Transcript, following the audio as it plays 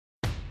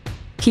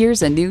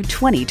Here's a new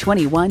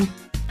 2021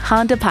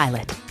 Honda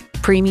Pilot.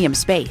 Premium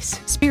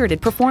space,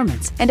 spirited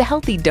performance, and a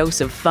healthy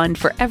dose of fun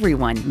for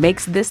everyone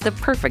makes this the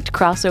perfect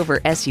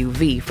crossover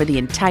SUV for the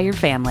entire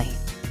family.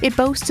 It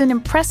boasts an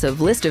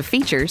impressive list of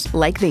features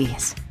like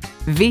these: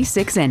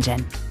 V6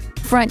 engine,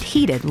 front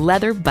heated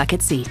leather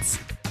bucket seats,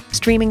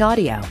 streaming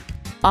audio,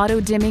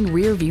 auto-dimming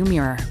rear view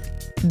mirror,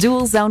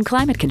 dual zone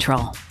climate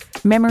control,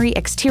 memory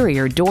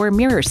exterior door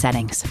mirror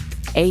settings,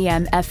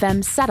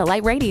 AM/FM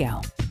satellite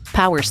radio,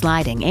 power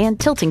sliding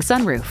and tilting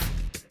sunroof,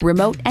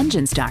 remote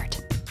engine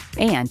start,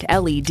 and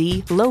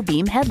LED low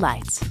beam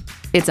headlights.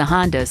 It's a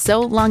Honda, so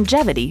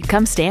longevity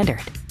comes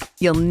standard.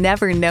 You'll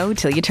never know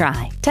till you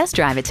try. Test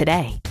drive it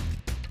today.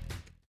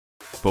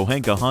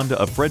 Pohanka Honda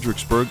of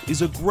Fredericksburg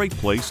is a great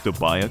place to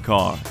buy a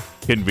car.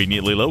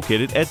 Conveniently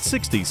located at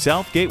 60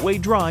 South Gateway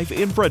Drive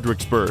in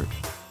Fredericksburg.